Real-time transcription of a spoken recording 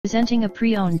Presenting a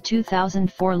pre-owned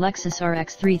 2004 Lexus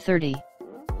RX 330.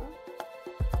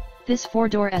 This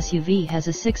four-door SUV has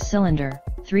a 6-cylinder,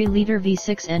 3-liter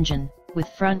V6 engine, with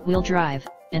front-wheel drive,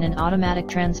 and an automatic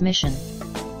transmission.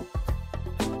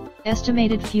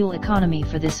 Estimated fuel economy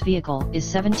for this vehicle is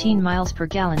 17 miles per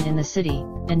gallon in the city,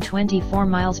 and 24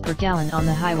 miles per gallon on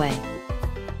the highway.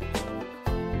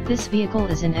 This vehicle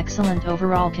is in excellent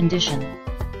overall condition.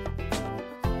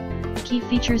 Key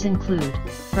features include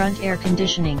front air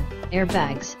conditioning,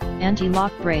 airbags,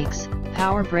 anti-lock brakes,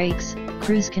 power brakes,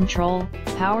 cruise control,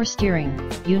 power steering,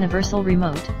 universal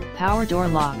remote, power door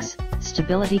locks,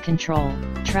 stability control,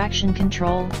 traction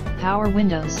control, power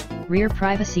windows, rear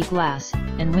privacy glass,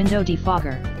 and window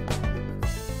defogger.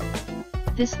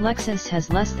 This Lexus has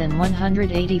less than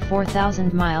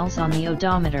 184,000 miles on the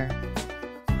odometer.